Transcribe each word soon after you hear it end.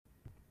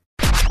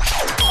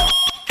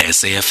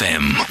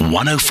SAFM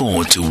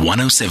 104 to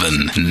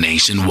 107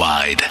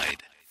 nationwide.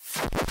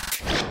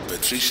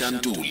 Patricia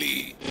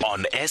Nduli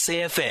on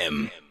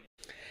SAFM.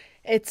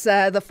 It's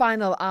the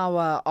final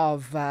hour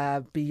of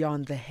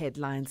Beyond the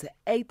Headlines,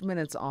 8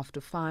 minutes after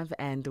 5,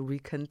 and we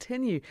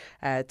continue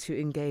to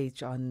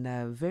engage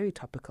on very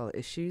topical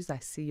issues. I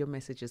see your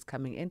messages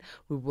coming in.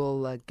 We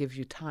will give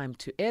you time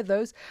to air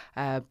those,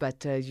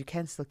 but you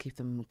can still keep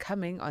them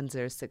coming on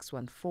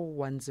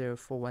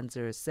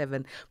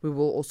 0614104107. We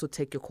will also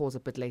take your calls a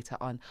bit later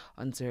on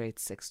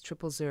 086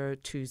 000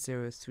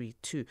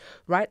 2032.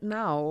 Right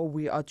now,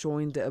 we are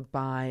joined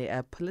by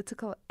a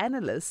political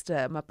analyst,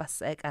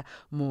 Mapaseka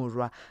Muroa.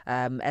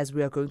 As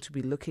we are going to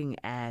be looking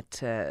at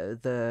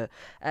the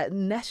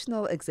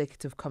National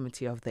Executive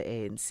Committee of the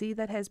ANC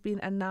that has been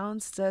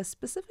announced,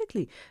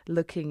 specifically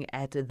looking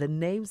at the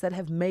names that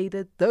have made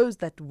it, those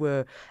that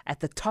were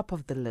at the top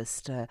of the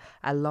list,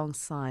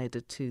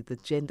 alongside to the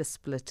gender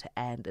split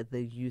and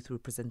the youth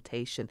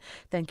representation.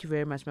 Thank you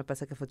very much,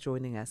 Mapaseka, for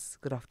joining us.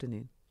 Good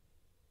afternoon.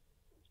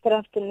 Good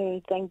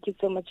afternoon. Thank you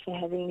so much for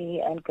having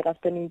me, and good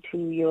afternoon to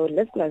your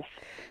listeners.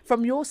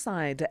 From your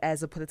side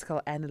as a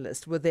political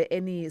analyst, were there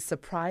any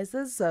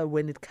surprises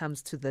when it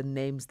comes to the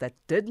names that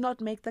did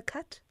not make the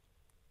cut?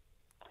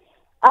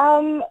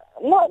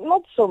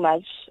 Not so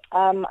much.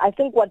 I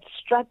think what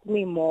struck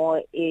me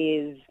more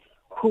is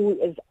who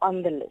is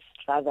on the list,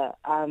 rather.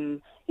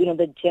 The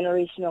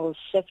generational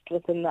shift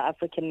within the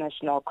African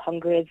National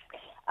Congress,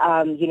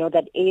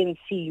 that ANC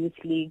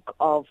Youth League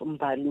of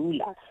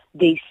Mbalula,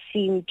 they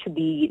seem to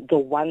be the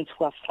ones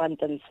who are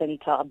front and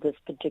center of this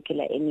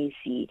particular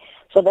NEC.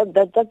 So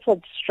that's what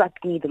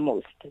struck me the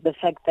most, the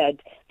fact that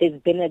there's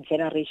been a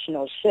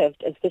generational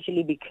shift,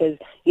 especially because,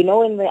 in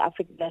the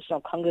African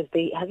National Congress,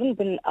 there hasn't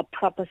been a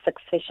proper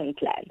succession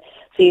plan.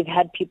 So you've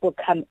had people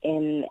come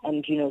in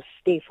and,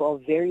 stay for a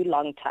very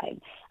long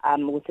time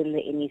within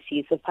the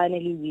NEC. So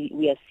finally,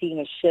 we are seeing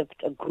a shift,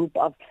 a group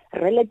of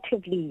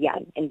relatively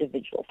young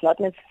individuals, not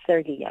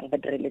necessarily young,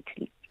 but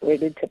relatively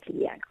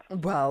young.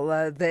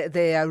 Well,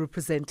 they are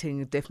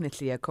representing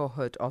definitely a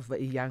cohort of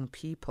young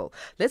people.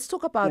 Let's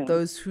talk about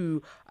those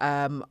who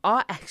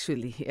are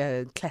actually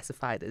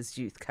classified as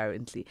youth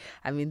currently.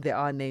 I mean, there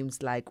are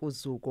names like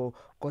Uzuko,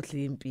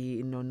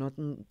 Kotlimpi,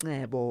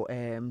 Nonotnebo,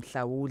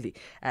 Mhlauli.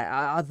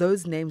 Are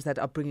those names that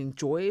are bringing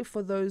joy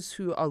for those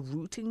who are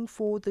rooting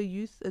for the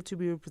youth to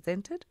be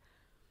represented?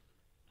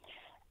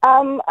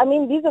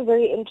 These are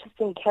very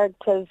interesting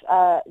characters.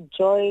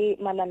 Joy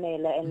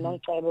Manamela and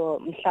Nongcebo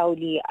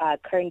Mhlauli are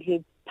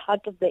currently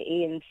part of the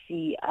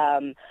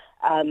ANC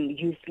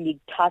Youth League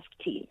task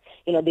team.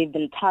 They've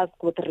been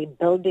tasked with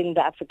rebuilding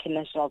the African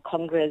National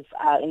Congress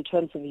in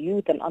terms of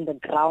youth and on the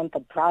ground, the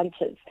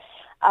branches.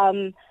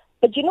 But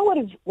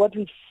what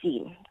we've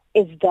seen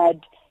is that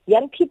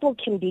young people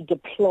can be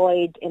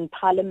deployed in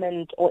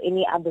parliament or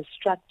any other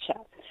structure.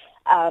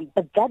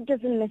 But that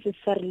doesn't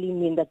necessarily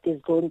mean that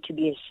there's going to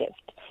be a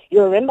shift.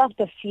 You remember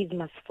after fees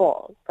must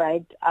fall,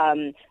 right?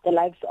 The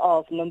likes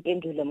of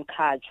Nompendule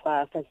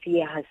Mkhatshwa,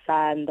 Fasiya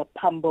Hassan, the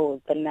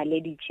Pambos, the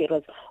Naledi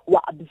Chiros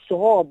were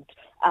absorbed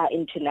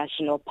into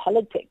national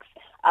politics.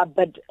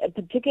 But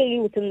particularly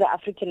within the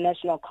African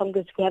National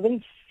Congress, we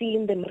haven't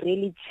seen them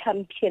really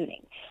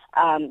championing,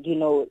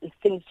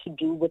 things to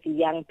do with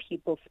young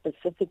people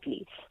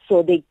specifically.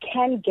 So they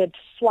can get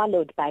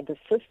swallowed by the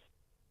system.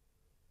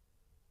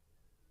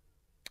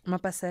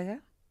 Mapaseka?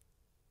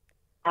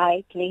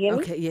 Hi, can you hear me?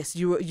 Okay, yes,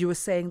 you were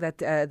saying that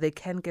they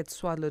can get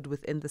swallowed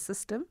within the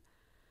system,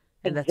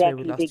 and Exactly. that's where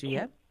we lost you,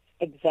 yeah?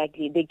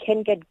 Exactly. They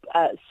can get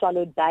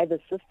swallowed by the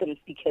systems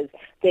because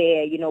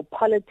they're,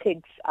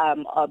 politics,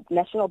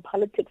 national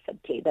politics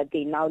at play that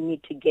they now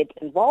need to get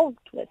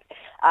involved with.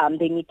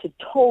 They need to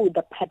toe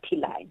the party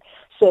line.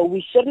 So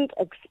we shouldn't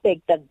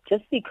expect that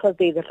just because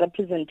there's a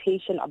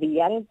representation of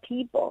young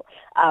people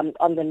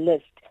on the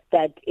list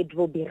that it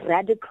will be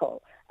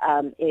radical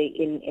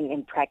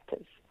in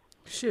practice.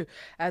 Sure.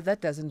 That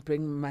doesn't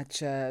bring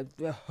much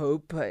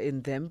hope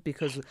in them,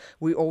 because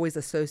we always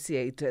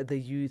associate the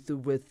youth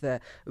with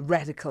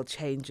radical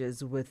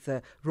changes, with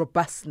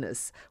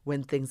robustness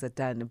when things are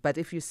done. But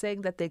if you're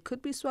saying that they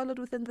could be swallowed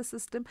within the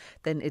system,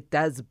 then it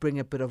does bring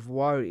a bit of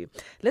worry.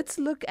 Let's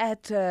look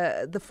at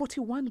the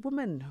 41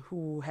 women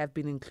who have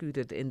been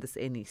included in this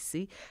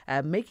NEC,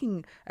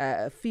 making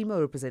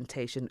female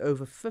representation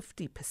over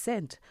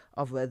 50%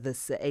 of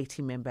this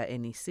 80-member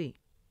NEC.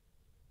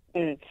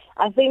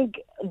 I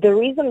think the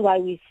reason why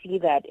we see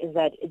that is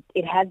that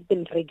it has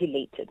been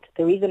regulated.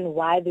 The reason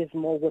why there's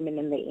more women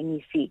in the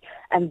NEC.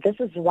 And this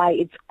is why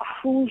it's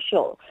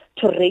crucial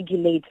to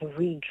regulate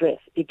redress,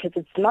 because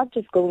it's not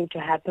just going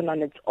to happen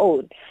on its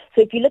own.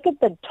 So if you look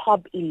at the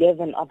top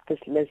 11 of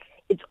this list,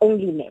 it's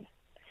only men.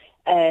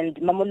 And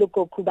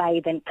Mamoluko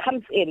Kubai then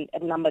comes in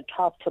at number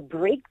 12 to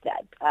break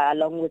that,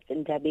 along with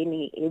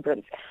Ndabeni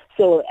Abrams.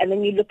 So, and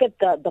then you look at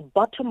the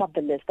bottom of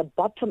the list, the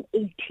bottom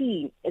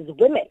 18 is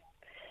women.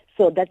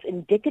 So that's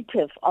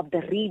indicative of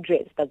the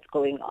redress that's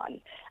going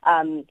on.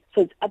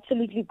 So it's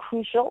absolutely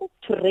crucial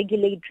to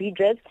regulate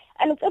redress,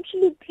 and it's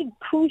absolutely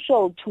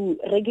crucial to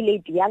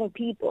regulate young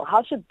people.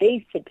 How should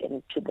they fit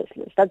into this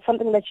list? That's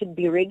something that should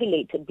be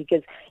regulated,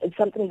 because it's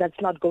something that's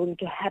not going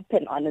to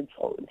happen on its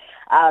own.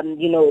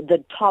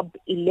 The top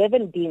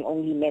 11 being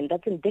only men,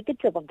 that's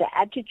indicative of the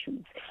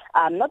attitudes,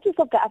 not just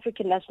of the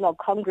African National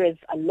Congress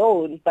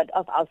alone, but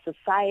of our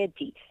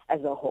society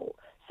as a whole.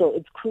 So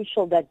it's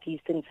crucial that these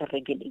things are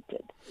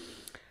regulated.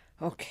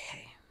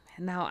 Okay.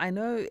 Now, I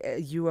know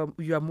you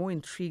are more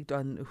intrigued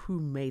on who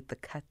made the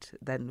cut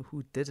than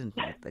who didn't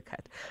make the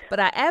cut. But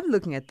I am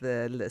looking at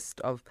the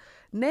list of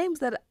names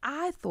that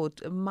I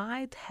thought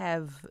might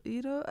have,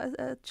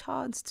 a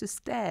chance to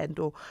stand,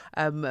 or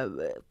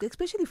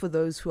especially for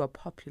those who are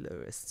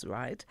popularists,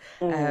 right?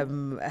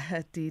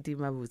 David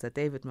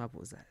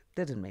Mabuza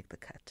didn't make the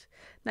cut.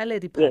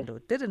 Naledi Pando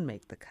didn't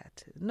make the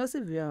cut.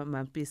 Nosivia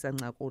Mampisa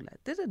Ngakula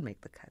didn't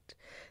make the cut.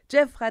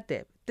 Jeff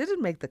Radeb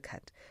didn't make the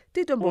cut.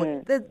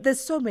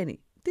 There's so many.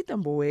 Tito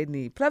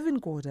Mboweni, Pravin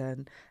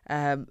Gordhan.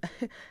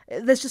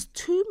 There's just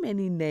too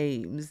many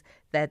names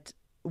that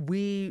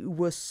we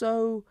were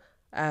so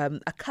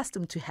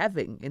accustomed to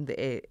having in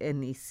the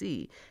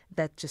NEC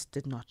that just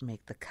did not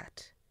make the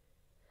cut.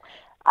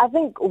 I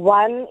think,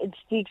 one, it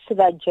speaks to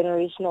that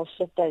generational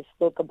shift I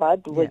spoke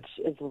about, which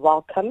is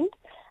welcomed.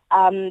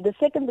 The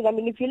second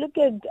thing, if you look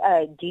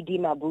at Didi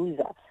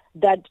Mabuza,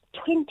 that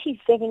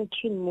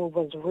 2017 move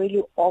was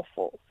really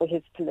awful for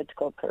his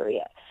political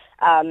career.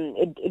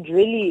 It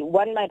really,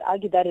 one might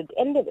argue that it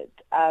ended it.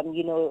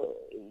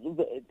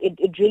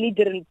 It really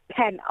didn't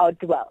pan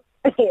out well,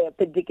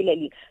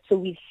 particularly. So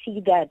we see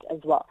that as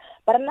well.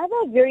 But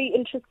another very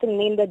interesting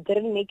name that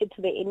didn't make it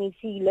to the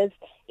NEC list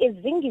is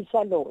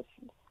Zingiswa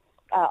Losi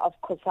of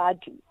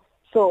COSATU.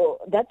 So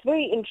that's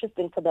very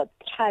interesting for the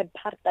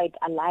tripartite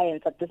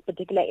alliance that this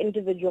particular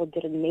individual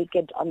didn't make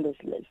it on this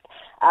list,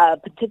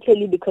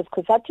 particularly because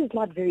COSATU is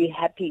not very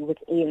happy with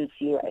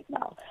ANC right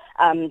now.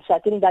 So I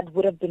think that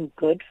would have been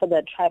good for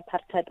the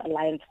tripartite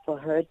alliance for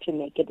her to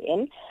make it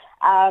in.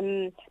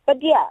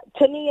 But yeah,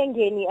 Tony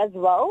Yangeni as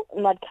well,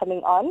 not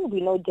coming on.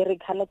 We know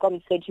Derek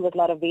Hanekom said he was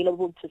not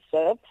available to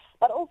serve,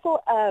 but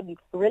also a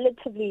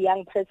relatively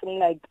young person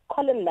like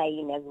Colin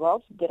Naim as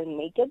well, who didn't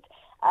make it.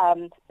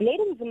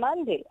 Bladen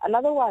Zimande,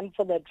 another one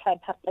for the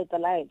Tripartite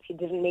Alliance, he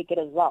didn't make it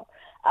as well.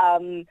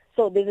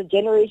 So there's a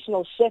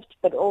generational shift,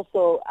 but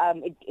also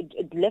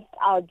it left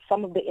out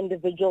some of the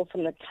individuals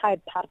from the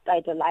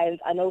Tripartite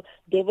Alliance. I know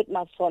David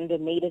Masonde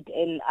made it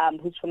in,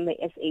 who's from the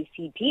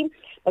SACP,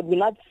 but we're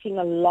not seeing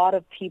a lot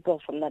of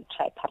people from the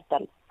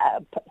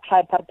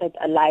Tripartite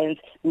Alliance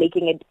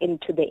making it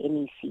into the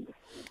NEC.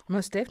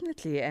 Most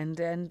definitely, and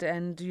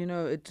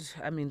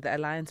the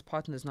alliance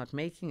partners not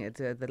making it,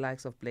 the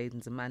likes of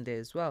Bladen Zimande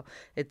as well.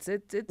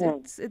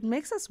 It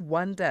makes us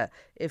wonder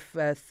if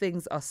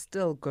things are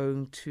still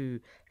going to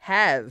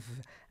have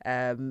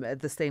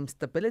the same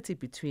stability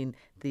between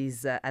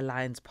these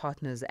alliance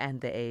partners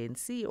and the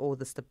ANC, or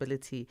the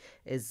stability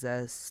is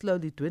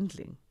slowly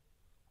dwindling.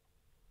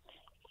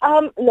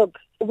 Look,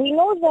 we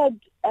know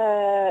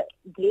that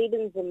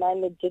Bladen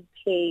Zimande did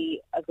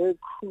play a very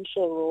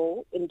crucial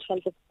role in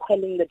terms of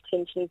quelling the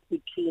tensions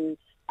between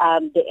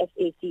the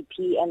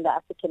SACP and the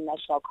African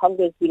National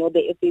Congress. We know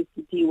the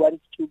SACP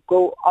wants to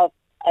go off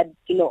on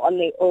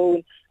their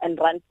own and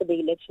run for the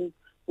elections,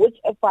 which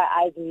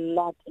FYI is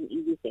not an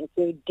easy thing. It's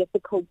very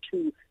difficult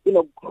to,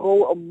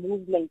 grow a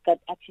movement that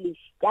actually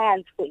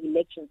stands for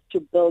elections, to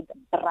build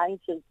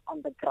branches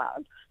on the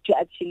ground, to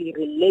actually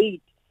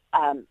relate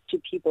to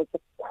people. It's a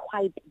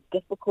quite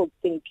difficult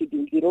thing to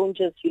do. You don't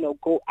just,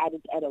 go at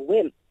it at a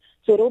whim.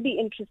 So it'll be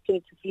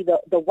interesting to see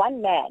the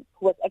one man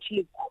who was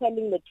actually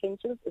quelling the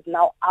tensions is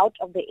now out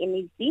of the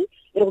NEC.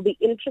 It'll be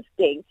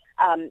interesting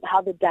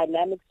how the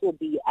dynamics will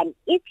be, and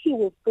if he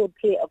will still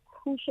play a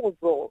crucial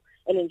role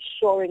in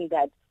ensuring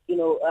that,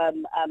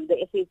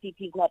 the SACP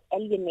is not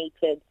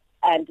alienated,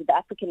 and the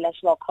African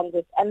National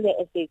Congress and the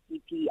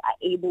SACP are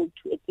able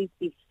to at least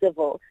be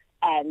civil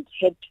and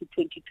head to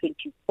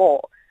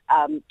 2024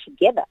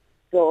 together.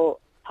 So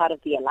part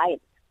of the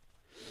alliance.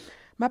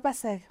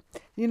 Mapaseka,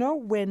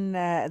 when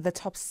the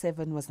top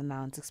 7 was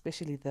announced,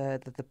 especially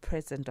the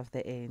president of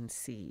the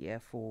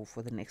ANC for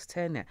the next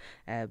tenure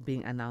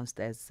being announced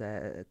as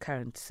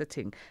current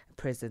sitting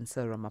President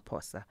Cyril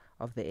Ramaphosa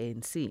of the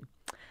ANC,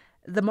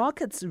 the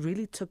markets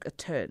really took a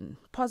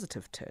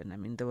positive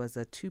turn. There was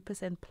a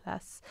 2%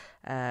 plus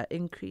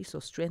increase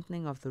or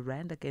strengthening of the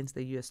rand against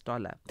the US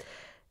dollar.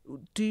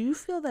 Do you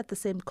feel that the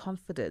same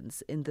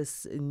confidence in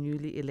this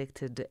newly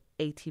elected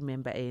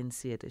 80-member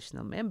ANC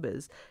additional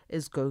members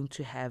is going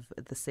to have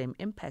the same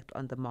impact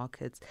on the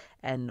markets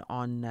and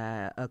on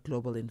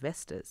global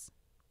investors?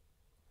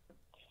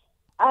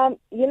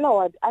 You know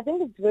what? I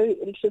think it's very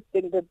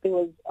interesting that there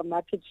was a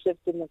market shift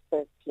in the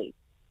first place.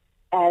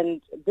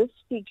 And this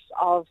speaks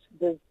of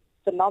this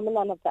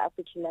phenomenon of the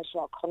African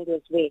National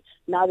Congress, where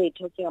now they're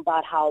talking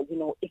about how,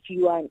 if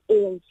you are an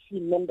ANC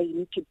member, you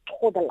need to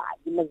toe the line.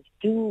 You must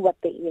do what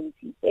the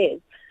ANC says.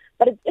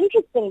 But it's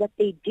interesting that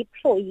the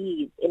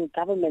deployees in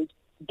government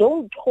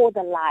don't toe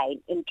the line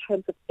in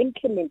terms of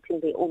implementing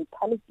their own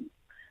policies.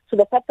 So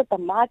the fact that the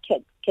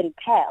market can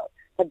tell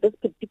that this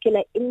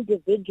particular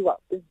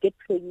individual, this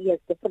deployee, has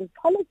different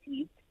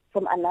policies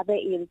from another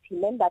ANC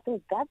member, I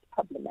think that's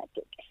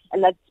problematic.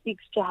 And that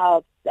speaks to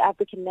how the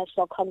African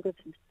National Congress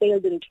has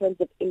failed in terms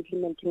of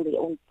implementing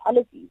their own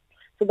policies.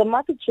 So the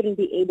market shouldn't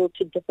be able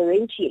to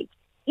differentiate.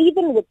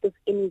 Even with this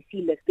NEC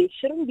list, they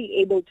shouldn't be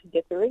able to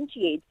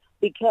differentiate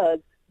because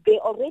they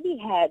already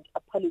had a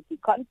policy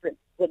conference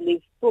when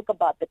they spoke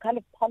about the kind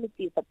of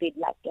policies that they'd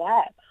like to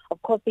have.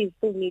 Of course, they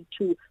still need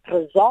to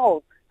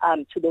resolve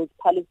to those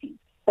policies.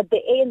 But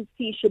the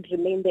ANC should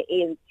remain the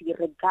ANC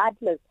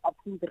regardless of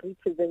who's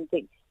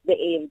representing the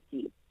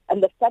ANC.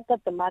 And the fact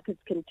that the markets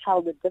can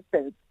tell the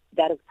difference,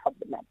 that is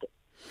problematic.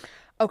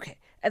 Okay.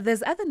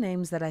 There's other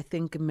names that I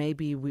think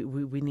maybe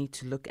we need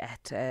to look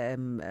at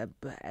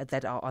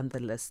that are on the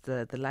list.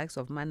 The likes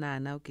of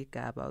Manana,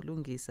 Ukigaba,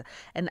 Lungisa,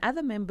 and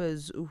other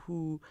members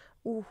who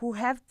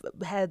have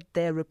had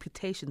their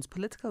reputations,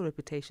 political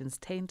reputations,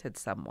 tainted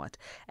somewhat,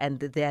 and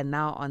they are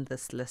now on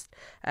this list.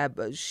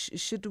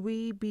 Should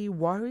we be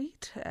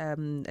worried,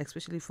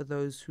 especially for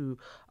those who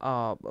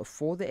are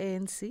for the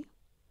ANC?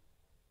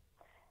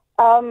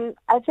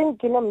 I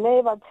think,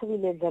 Mayor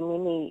Sihle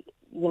Zikalala,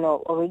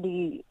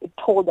 already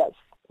told us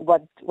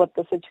what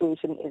the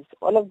situation is.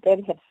 All of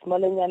them have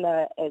smaller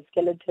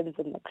skeletons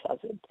in the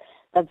closet.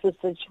 That's the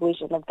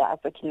situation of the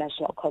African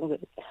National Congress.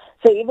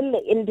 So even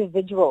the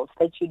individuals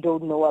that you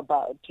don't know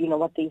about,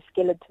 what their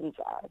skeletons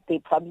are, they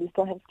probably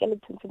still have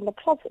skeletons in the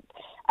closet.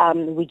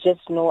 We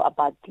just know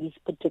about these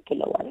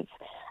particular ones.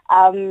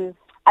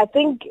 I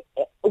think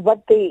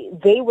what they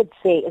would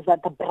say is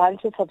that the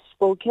branches have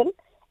spoken,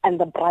 and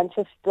the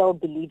branches still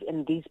believe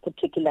in these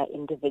particular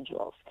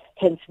individuals.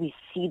 Hence, we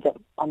see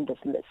them on this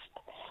list.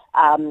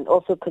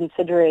 Also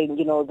considering,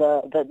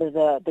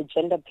 the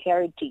gender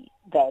parity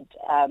that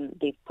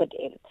they've put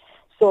in.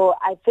 So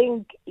I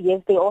think,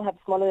 yes, they all have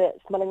smaller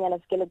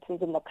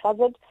skeletons in the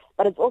closet,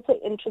 but it's also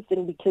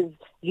interesting because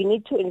you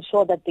need to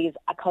ensure that there's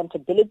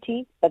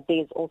accountability, but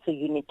there's also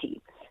unity.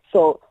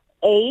 So,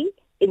 A,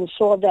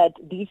 ensure that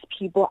these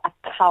people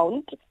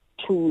account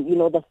to,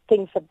 the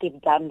things that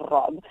they've done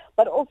wrong.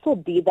 But also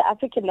B, the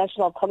African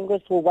National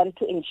Congress will want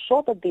to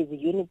ensure that there's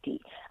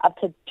unity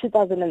after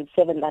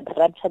 2007, that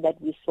rupture that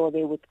we saw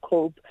there with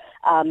COPE,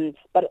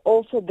 but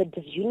also the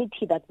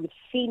disunity that we've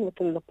seen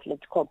within the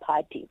political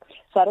party.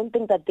 So I don't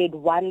think that they'd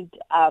want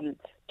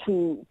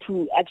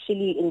to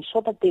actually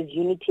ensure that there's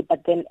unity,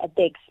 but then at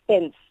the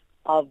expense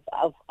of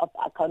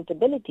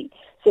accountability.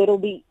 So it'll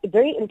be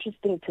very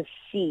interesting to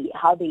see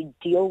how they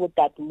deal with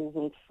that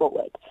moving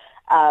forward.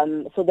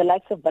 So the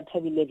likes of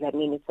Sihle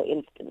Zikalala, for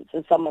instance,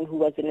 is someone who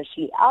was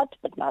initially out,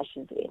 but now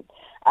she's in.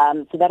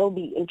 So that'll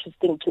be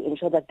interesting to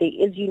ensure that there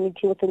is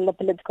unity within the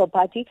political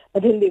party,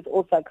 but then there's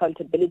also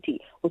accountability,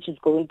 which is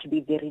going to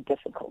be very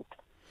difficult.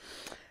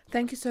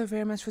 Thank you so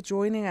very much for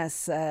joining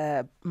us,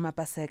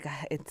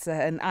 Mapaseka. It's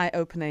an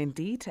eye-opener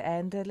indeed,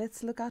 and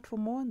let's look out for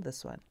more on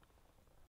this one.